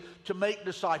responsibility to make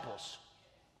disciples.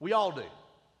 We all do.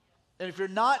 And if you're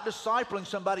not discipling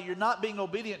somebody, you're not being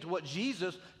obedient to what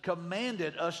Jesus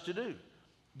commanded us to do.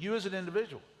 You as an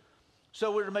individual.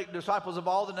 So we're to make disciples of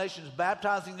all the nations,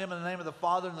 baptizing them in the name of the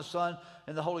Father and the Son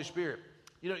and the Holy Spirit.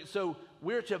 So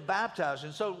we're to baptize.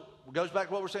 And so it goes back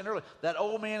to what we were saying earlier. That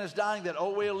old man is dying, that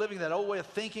old way of living, that old way of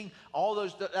thinking, all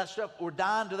that stuff. We're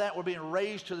dying to that. We're being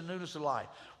raised to the newness of life.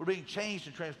 We're being changed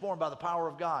and transformed by the power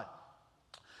of God.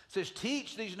 It says,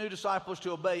 teach these new disciples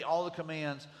to obey all the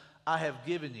commands I have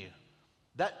given you.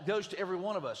 That goes to every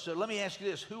one of us. So let me ask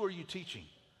you this. Who are you teaching?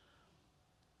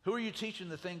 Who are you teaching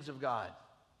the things of God?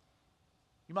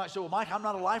 You might say, well, Mike, I'm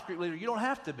not a life group leader. You don't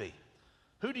have to be.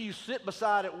 Who do you sit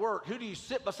beside at work? Who do you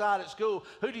sit beside at school?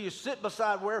 Who do you sit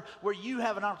beside where you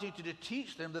have an opportunity to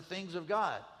teach them the things of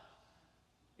God?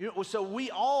 So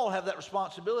we all have that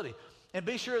responsibility. And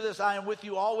be sure of this, I am with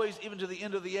you always, even to the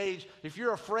end of the age. If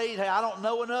you're afraid, hey, I don't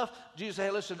know enough, Jesus said,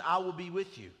 hey, listen, I will be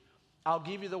with you. I'll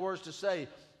give you the words to say,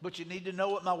 but you need to know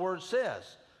what my word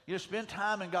says. Spend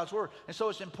time in God's word. And so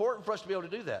it's important for us to be able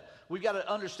to do that. We've got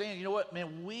to understand, you know what,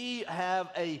 man, we have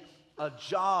a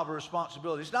job or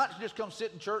responsibility. It's not to just come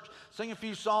sit in church, sing a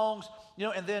few songs,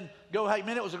 and then go, hey,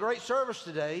 man, it was a great service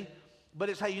today. But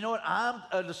it's, hey, you know what, I'm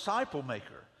a disciple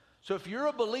maker. So if you're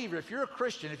a believer, if you're a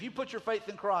Christian, if you put your faith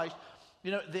in Christ,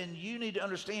 then you need to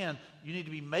understand you need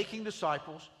to be making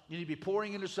disciples. You need to be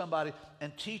pouring into somebody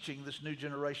and teaching this new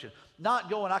generation. Not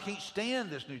going, I can't stand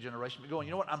this new generation, but going,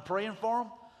 you know what, I'm praying for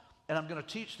them, and I'm going to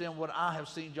teach them what I have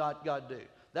seen God do.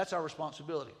 That's our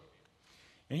responsibility.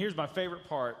 And here's my favorite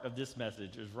part of this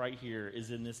message is right here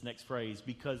is in this next phrase,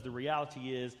 because the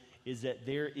reality is that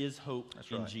there is hope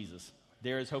in Jesus.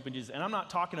 There is hope in Jesus. And I'm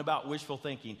not talking about wishful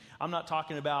thinking. I'm not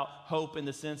talking about hope in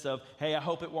the sense of, hey, I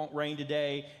hope it won't rain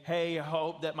today. Hey, I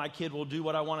hope that my kid will do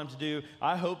what I want him to do.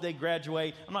 I hope they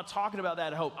graduate. I'm not talking about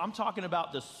that hope. I'm talking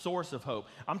about the source of hope.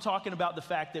 I'm talking about the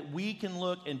fact that we can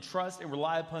look and trust and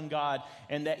rely upon God,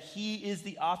 and that he is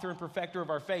the author and perfecter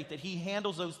of our faith, that he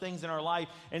handles those things in our life.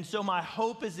 And so my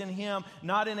hope is in him,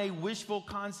 not in a wishful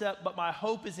concept, but my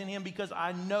hope is in him because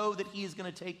I know that he is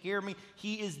going to take care of me.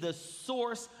 He is the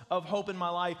source of hope in my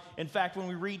life. In fact, when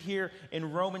we read here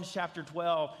in Romans chapter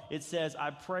 12, it says,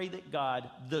 I pray that God,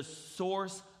 the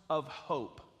source of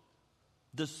hope,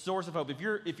 the source of hope.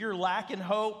 If you're lacking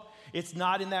hope, it's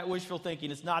not in that wishful thinking.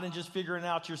 It's not in just figuring it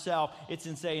out yourself. It's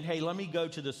in saying, hey, let me go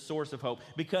to the source of hope,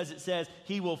 because it says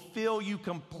he will fill you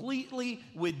completely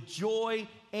with joy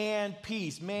and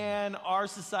peace. Man, our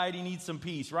society needs some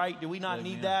peace, right? Do we not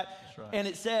need that? That's right. And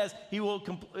it says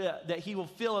that he will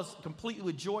fill us completely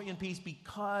with joy and peace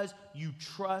because you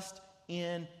trust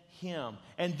in him.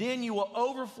 And then you will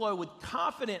overflow with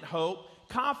confident hope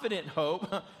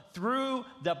through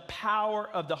the power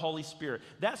of the Holy Spirit.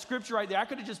 That scripture right there, I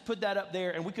could have just put that up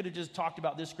there and we could have just talked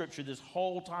about this scripture this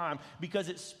whole time, because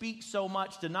it speaks so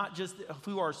much to not just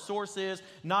who our source is,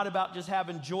 not about just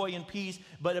having joy and peace,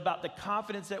 but about the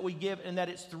confidence that we give, and that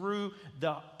it's through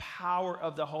the power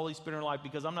of the Holy Spirit in our life,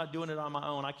 because I'm not doing it on my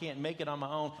own. I can't make it on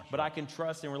my own, but I can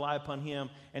trust and rely upon him.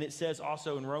 And it says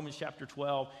also in Romans chapter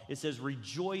 12, it says,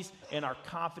 rejoice in our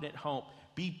confident hope.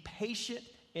 Be patient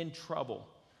in trouble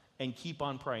and keep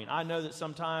on praying. I know that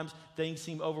sometimes things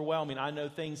seem overwhelming. I know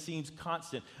things seem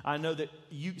constant. I know that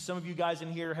some of you guys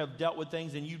in here have dealt with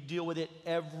things and you deal with it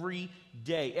every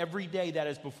day. Every day that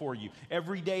is before you.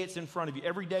 Every day it's in front of you.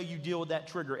 Every day you deal with that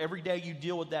trigger. Every day you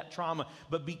deal with that trauma.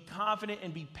 But be confident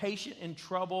and be patient in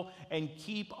trouble and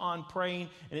keep on praying.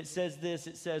 And it says this,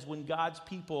 it says, when God's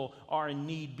people are in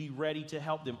need, be ready to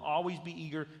help them. Always be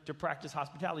eager to practice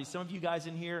hospitality. Some of you guys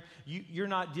in here, you're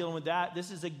not dealing with that.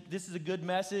 This is a good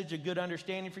message, a good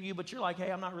understanding for you, but you're like,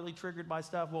 hey, I'm not really triggered by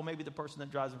stuff. Well, maybe the person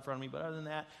that drives in front of me, but other than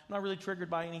that, I'm not really triggered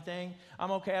by anything.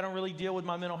 I'm okay. I don't really deal with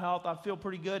my mental health. I feel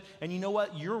pretty good. And you know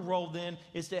what? Your role then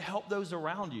is to help those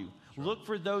around you. Sure. Look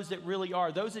for those that really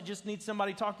are. Those that just need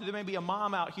somebody to talk to. There may be a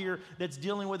mom out here that's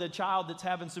dealing with a child that's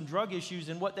having some drug issues,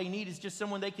 and what they need is just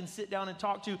someone they can sit down and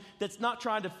talk to that's not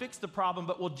trying to fix the problem,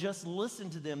 but will just listen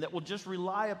to them, that will just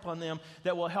rely upon them,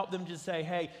 that will help them just say,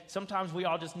 hey, sometimes we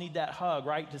all just need that hug,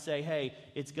 right? To say, hey,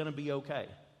 it's going to be okay.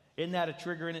 Isn't that a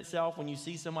trigger in itself? When you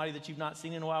see somebody that you've not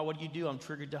seen in a while, what do? I'm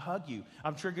triggered to hug you.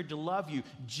 I'm triggered to love you.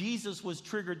 Jesus was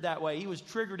triggered that way. He was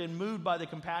triggered and moved by the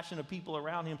compassion of people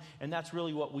around him, and that's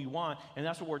really what we want, and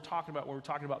that's what we're talking about when we're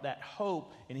talking about that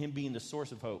hope and him being the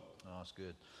source of hope. Oh, that's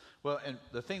good. Well, and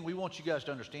the thing we want you guys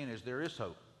to understand is there is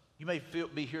hope. You may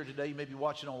be here today, you may be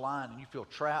watching online, and you feel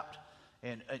trapped,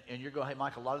 and you're going, hey,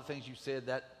 Mike, a lot of things you said,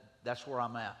 that's where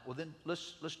I'm at. Well, then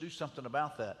let's do something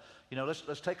about that. You know,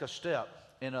 let's take a step.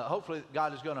 And hopefully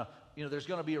God is going to, there's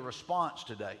going to be a response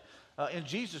today. In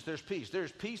Jesus, there's peace.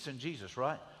 There's peace in Jesus,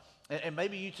 right? And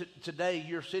maybe today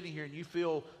you're sitting here and you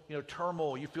feel,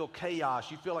 turmoil. You feel chaos.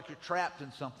 You feel like you're trapped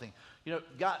in something.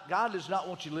 God does not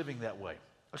want you living that way.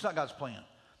 That's not God's plan.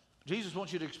 Jesus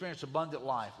wants you to experience abundant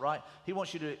life, right? He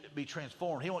wants you to be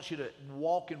transformed. He wants you to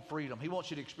walk in freedom. He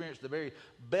wants you to experience the very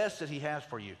best that he has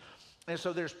for you. And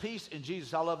so there's peace in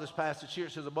Jesus. I love this passage here.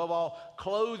 It says, above all,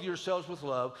 clothe yourselves with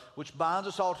love, which binds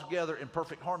us all together in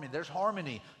perfect harmony. There's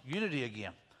harmony, unity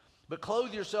again. But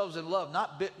clothe yourselves in love,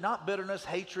 not bitterness,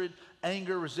 hatred,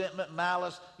 anger, resentment,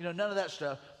 malice, none of that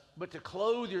stuff. But to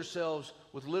clothe yourselves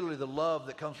with literally the love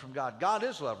that comes from God. God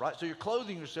is love, right? So you're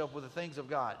clothing yourself with the things of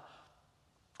God.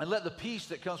 And let the peace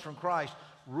that comes from Christ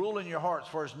rule in your hearts.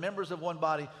 For as members of one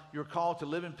body, you're called to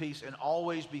live in peace and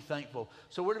always be thankful.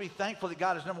 So we're to be thankful that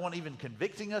God is, number one, even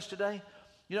convicting us today.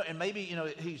 And maybe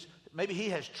he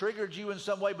has triggered you in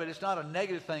some way, but it's not a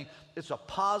negative thing. It's a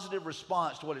positive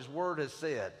response to what his word has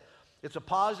said. It's a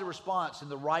positive response in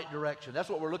the right direction. That's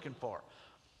what we're looking for.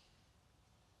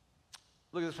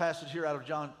 Look at this passage here out of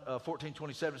John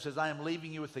 14:27. It says, I am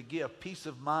leaving you with a gift, peace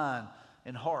of mind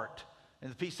and heart. And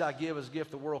the peace I give is a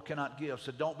gift the world cannot give,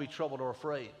 so don't be troubled or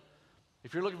afraid.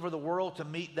 If you're looking for the world to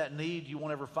meet that need, you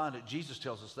won't ever find it. Jesus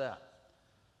tells us that.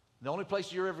 The only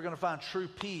place you're ever going to find true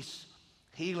peace,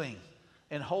 healing,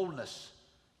 and wholeness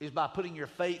is by putting your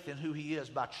faith in who he is,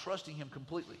 by trusting him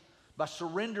completely, by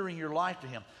surrendering your life to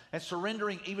him, and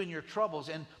surrendering even your troubles,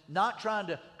 and not trying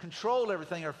to control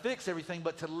everything or fix everything,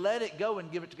 but to let it go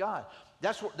and give it to God.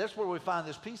 That's where we find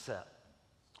this peace at.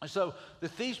 And so the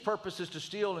thief's purpose is to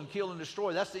steal and kill and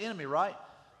destroy. That's the enemy, right?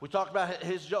 We talked about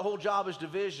his whole job is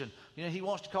division. He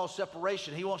wants to cause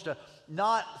separation. He wants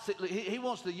he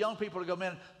wants the young people to go,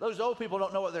 man, those old people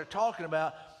don't know what they're talking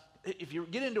about. If you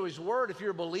get into his word, if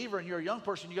you're a believer and you're a young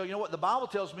person, you go, you know what? The Bible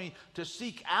tells me to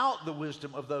seek out the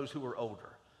wisdom of those who are older.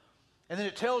 And then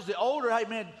it tells the older, hey,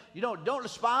 man, don't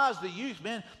despise the youth,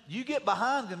 man. You get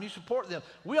behind them. You support them.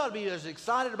 We ought to be as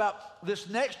excited about this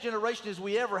next generation as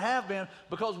we ever have been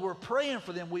because we're praying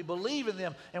for them. We believe in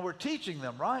them, and we're teaching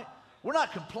them, right? We're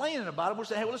not complaining about them. We're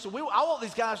saying, hey, well, listen, I want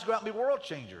these guys to go out and be world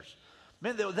changers.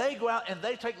 Man, they go out and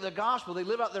they take the gospel. They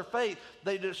live out their faith.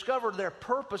 They discover their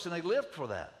purpose, and they live for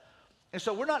that. And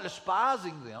so we're not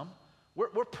despising them.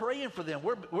 We're praying for them.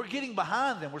 We're getting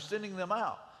behind them. We're sending them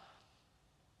out.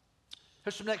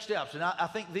 Here's some next steps, and I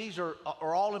think these are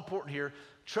all important here.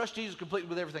 Trust Jesus completely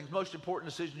with everything. It's the most important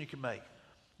decision you can make.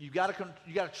 You've got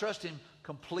to trust him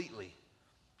completely.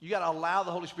 You got to allow the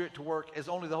Holy Spirit to work as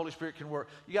only the Holy Spirit can work.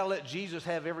 You got to let Jesus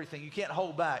have everything. You can't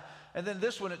hold back. And then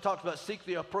this one, it talks about seek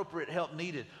the appropriate help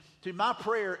needed. See, my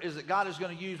prayer is that God is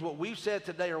going to use what we've said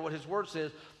today or what his word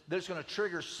says, that it's going to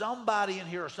trigger somebody in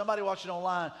here or somebody watching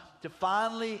online to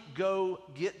finally go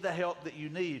get the help that you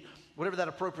need, whatever that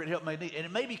appropriate help may need. And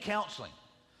it may be counseling.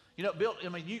 Bill,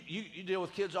 you deal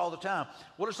with kids all the time.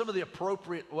 What are some of the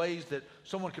appropriate ways that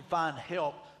someone could find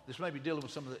help that's maybe dealing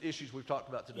with some of the issues we've talked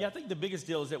about today? Yeah, I think the biggest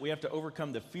deal is that we have to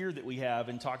overcome the fear that we have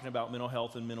in talking about mental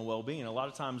health and mental well-being. A lot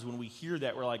of times when we hear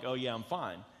that, we're like, oh, yeah, I'm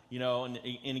fine. And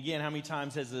again, how many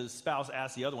times has a spouse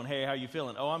asked the other one, hey, how you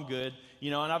feeling? Oh, I'm good.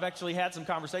 And I've actually had some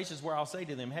conversations where I'll say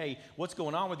to them, hey, what's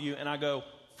going on with you? And I go,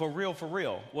 for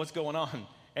real, what's going on?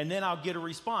 And then I'll get a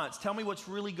response. Tell me what's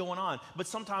really going on. But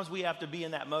sometimes we have to be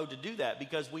in that mode to do that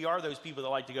because we are those people that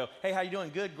like to go, hey, how you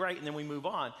doing? Good, great, and then we move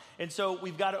on. And so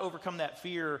we've got to overcome that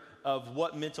fear of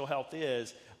what mental health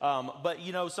is. But,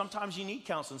 sometimes you need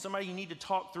counseling. Somebody you need to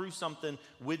talk through something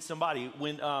with somebody.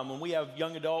 When we have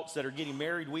young adults that are getting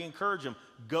married, we encourage them,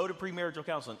 go to premarital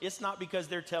counseling. It's not because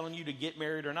they're telling you to get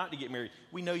married or not to get married.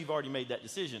 We know you've already made that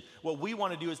decision. What we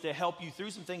want to do is to help you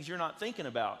through some things you're not thinking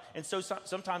about. And so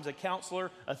sometimes a counselor,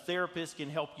 a therapist can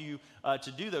help you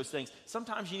to do those things.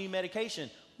 Sometimes you need medication.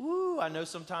 Woo, I know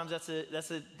sometimes that's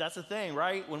a thing,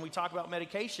 right? When we talk about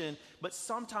medication, but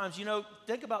sometimes,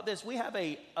 think about this. We have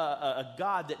a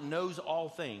God that knows all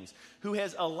things, who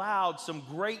has allowed some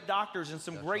great doctors and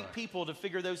some great people to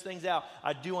figure those things out.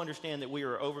 I do understand that we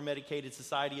are an over-medicated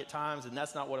society at times, and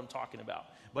that's not what I'm talking about.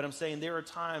 But I'm saying there are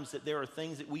times that there are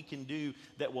things that we can do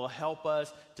that will help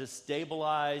us to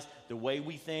stabilize the way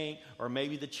we think, or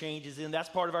maybe the changes in. That's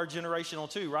part of our generational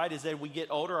too, right? Is that we get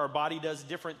older, our body does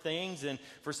different things. And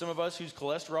for some of us whose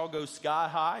cholesterol goes sky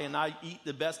high, and I eat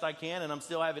the best I can and I'm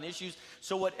still having issues.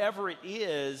 So whatever it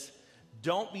is,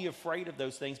 don't be afraid of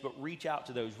those things, but reach out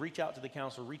to those. Reach out to the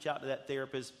counselor, reach out to that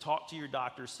therapist, talk to your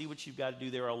doctor, see what you've got to do.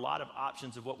 There are a lot of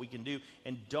options of what we can do,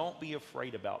 and don't be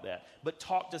afraid about that. But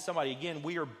talk to somebody. Again,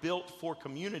 we are built for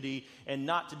community and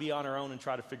not to be on our own and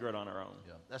try to figure it on our own.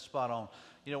 Yeah, that's spot on.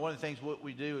 One of the things what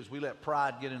we do is we let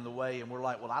pride get in the way, and we're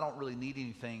like, well, I don't really need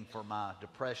anything for my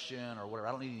depression or whatever.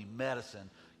 I don't need any medicine.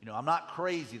 I'm not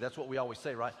crazy. That's what we always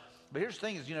say, right? But here's the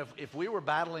thing is, if we were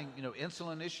battling,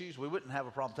 insulin issues, we wouldn't have a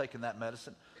problem taking that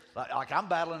medicine. Like I'm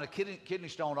battling a kidney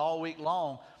stone all week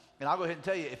long, and I'll go ahead and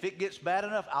tell you, if it gets bad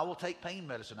enough, I will take pain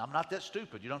medicine. I'm not that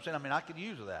stupid. You know what I'm saying? I could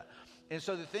use that. And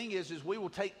so the thing is we will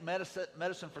take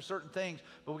medicine for certain things,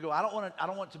 but we go, I don't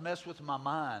want it to mess with my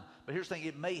mind. But here's the thing,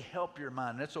 it may help your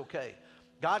mind, and that's okay.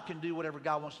 God can do whatever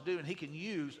God wants to do, and he can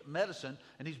use medicine,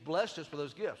 and he's blessed us with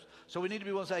those gifts. So we need to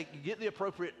be willing to say, get the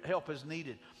appropriate help as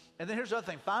needed. And then here's the other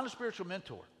thing, find a spiritual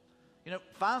mentor.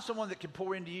 Find someone that can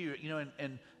pour into you,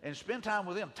 and spend time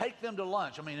with them. Take them to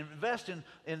lunch. Invest in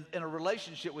a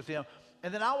relationship with them.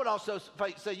 And then I would also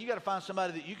say you got to find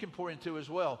somebody that you can pour into as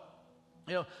well.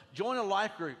 Join a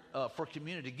life group for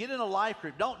community. Get in a life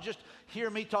group. Don't just hear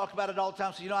me talk about it all the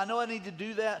time. So, I know I need to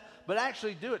do that, but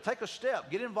actually do it. Take a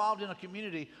step. Get involved in a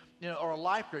community, or a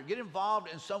life group. Get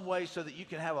involved in some way so that you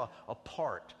can have a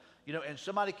part, and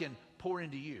somebody can pour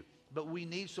into you. But we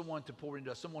need someone to pour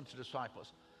into us, someone to disciple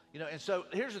us. And so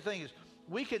here's the thing is,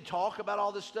 we can talk about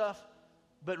all this stuff,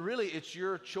 but really it's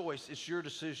your choice. It's your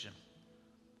decision.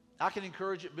 I can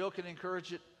encourage it. Bill can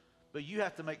encourage it, but you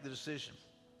have to make the decision.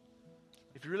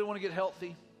 If you really want to get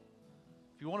healthy,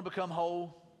 if you want to become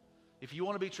whole, if you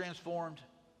want to be transformed,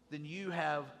 then you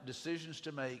have decisions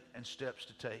to make and steps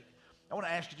to take. I want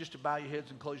to ask you just to bow your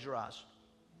heads and close your eyes.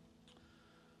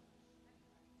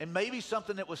 And maybe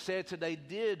something that was said today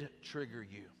did trigger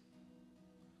you.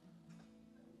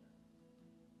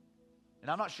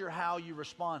 And I'm not sure how you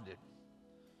responded.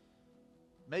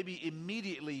 Maybe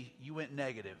immediately you went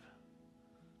negative.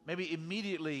 Maybe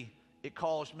immediately it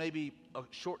caused maybe a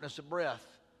shortness of breath,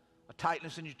 a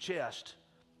tightness in your chest,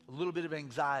 a little bit of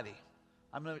anxiety.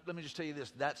 Let me just tell you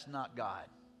this, that's not God.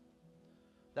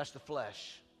 That's the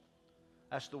flesh.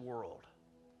 That's the world.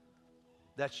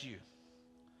 That's you.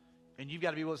 And you've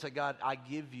got to be able to say, God, I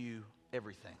give you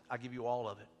everything. I give you all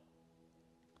of it.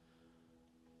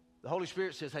 The Holy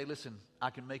Spirit says, hey, listen, I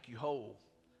can make you whole.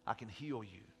 I can heal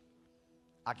you.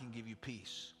 I can give you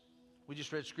peace. We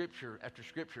just read scripture after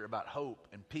scripture about hope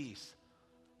and peace.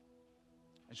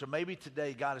 And so maybe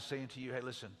today God is saying to you, hey,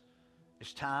 listen,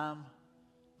 it's time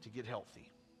to get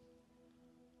healthy.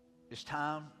 It's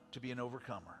time to be an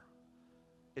overcomer.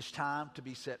 It's time to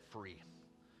be set free.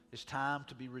 It's time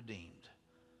to be redeemed.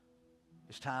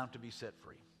 It's time to be set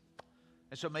free.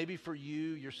 And so maybe for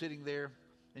you, you're sitting there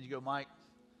and you go, Mike,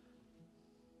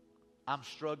 I'm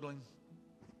struggling,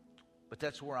 but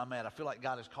that's where I'm at. I feel like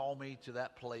God has called me to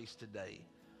that place today.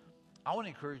 I want to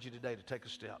encourage you today to take a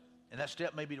step. And that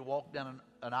step may be to walk down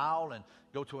an aisle and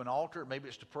go to an altar. Maybe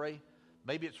it's to pray.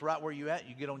 Maybe it's right where you're at.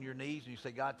 You get on your knees and you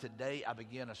say, God, today I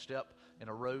begin a step in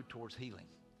a road towards healing.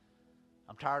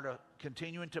 I'm tired of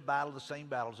continuing to battle the same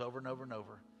battles over and over and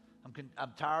over.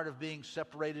 I'm tired of being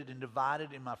separated and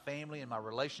divided in my family and my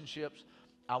relationships.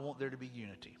 I want there to be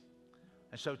unity.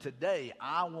 And so today,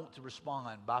 I want to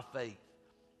respond by faith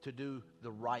to do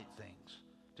the right things,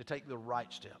 to take the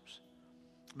right steps.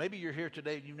 Maybe you're here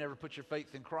today and you've never put your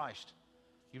faith in Christ.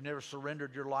 You've never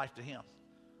surrendered your life to Him.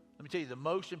 Let me tell you, the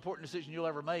most important decision you'll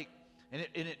ever make, and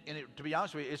to be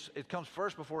honest with you, it comes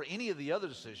first before any of the other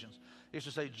decisions, is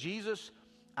to say, Jesus,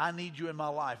 I need you in my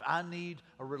life. I need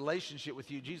a relationship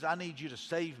with you. Jesus, I need you to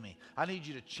save me. I need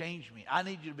you to change me. I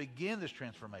need you to begin this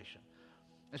transformation.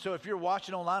 And so if you're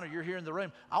watching online or you're here in the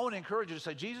room, I want to encourage you to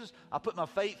say, Jesus, I put my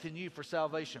faith in you for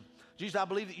salvation. Jesus, I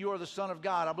believe that you are the Son of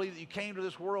God. I believe that you came to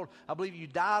this world. I believe you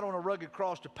died on a rugged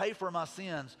cross to pay for my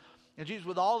sins. And Jesus,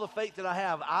 with all the faith that I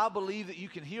have, I believe that you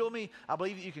can heal me. I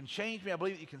believe that you can change me. I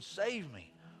believe that you can save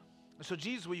me. And so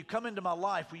Jesus, will you come into my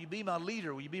life? Will you be my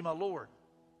leader? Will you be my Lord?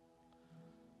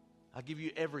 I give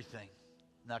you everything,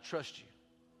 and I trust you.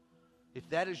 If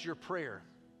that is your prayer,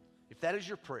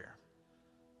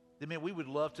 then, man, we would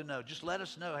love to know. Just let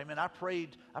us know. Hey, man, I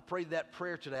prayed that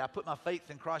prayer today. I put my faith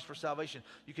in Christ for salvation.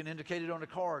 You can indicate it on a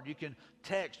card. You can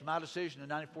text my decision to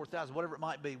 94,000, whatever it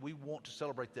might be. We want to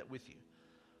celebrate that with you.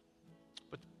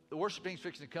 But the worship team's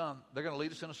fixing to come. They're going to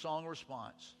lead us in a song of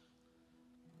response.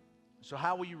 So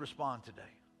how will you respond today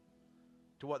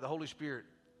to what the Holy Spirit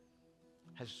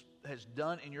has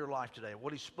done in your life today,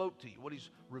 what he spoke to you, what he's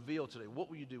revealed today?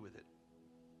 What will you do with it?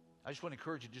 I just want to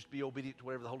encourage you to just be obedient to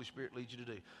whatever the Holy Spirit leads you to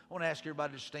do. I want to ask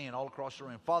everybody to stand all across the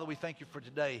room. Father, we thank you for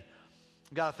today.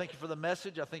 God, I thank you for the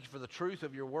message. I thank you for the truth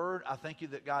of your word. I thank you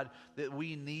that, God, that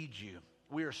we need you.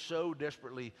 We are so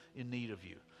desperately in need of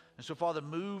you. And so, Father,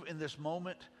 move in this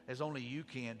moment as only you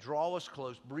can. Draw us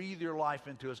close. Breathe your life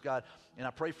into us, God. And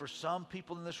I pray for some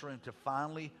people in this room to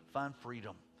finally find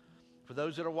freedom. For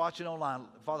those that are watching online,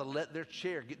 Father, let their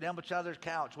chair, get down beside their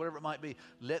couch, whatever it might be,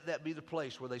 let that be the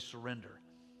place where they surrender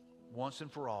once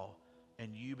and for all,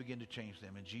 and you begin to change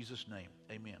them. In Jesus' name,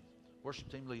 amen.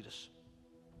 Worship team, lead us.